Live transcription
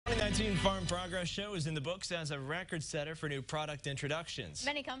2019 Farm Progress Show is in the books as a record setter for new product introductions.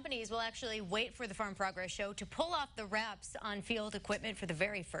 Many companies will actually wait for the Farm Progress Show to pull off the wraps on field equipment for the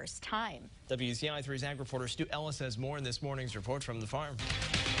very first time. WCIA 3's ag reporter Stu Ellis has more in this morning's report from the farm.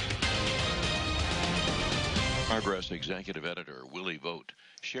 Progress Executive Editor Willie Vogt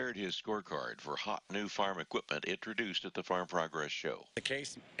shared his scorecard for hot new farm equipment introduced at the Farm Progress Show. The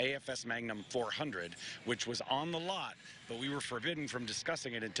Case AFS Magnum 400, which was on the lot, but we were forbidden from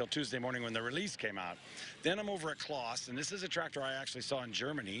discussing it until Tuesday morning when the release came out. Then I'm over at Kloss, and this is a tractor I actually saw in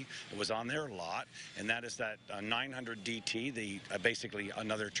Germany. It was on their lot, and that is that 900 DT, the basically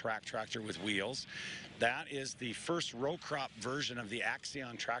another tractor with wheels. That is the first row crop version of the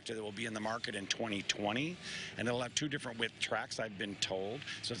Axion tractor that will be in the market in 2020, and it'll have two different width tracks, I've been told.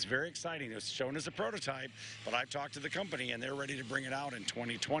 So it's very exciting. It was shown as a prototype, but I've talked to the company, and they're ready to bring it out in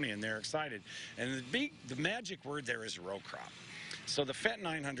 2020, and they're excited. And the magic word there is row crop. So the FET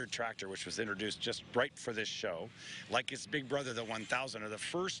 900 tractor, which was introduced just right for this show, like its big brother, the 1000, are the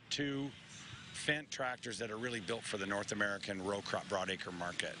first two Fendt tractors that are really built for the North American row crop broadacre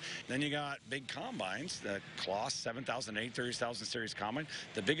market. Then you got big combines, the Kloss 7008, 30,000 series combine.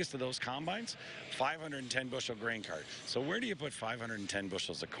 The biggest of those combines, 510 bushel grain cart. So where do you put 510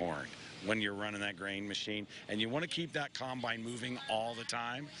 bushels of corn when you're running that grain machine and you want to keep that combine moving all the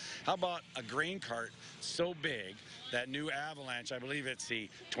time? How about a grain cart so big, that new Avalanche, I believe it's the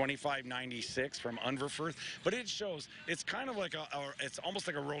 2596 from Unverfirth, but it shows it's kind of like it's almost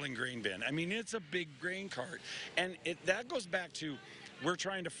like a rolling grain bin. I mean, it's a big grain cart, and that goes back to we're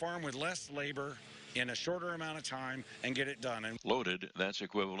trying to farm with less labor in a shorter amount of time and get it done. And loaded, that's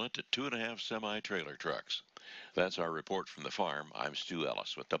equivalent to 2.5 semi-trailer trucks. That's our report from the farm. I'm Stu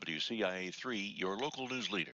Ellis with WCIA 3, your local news leader.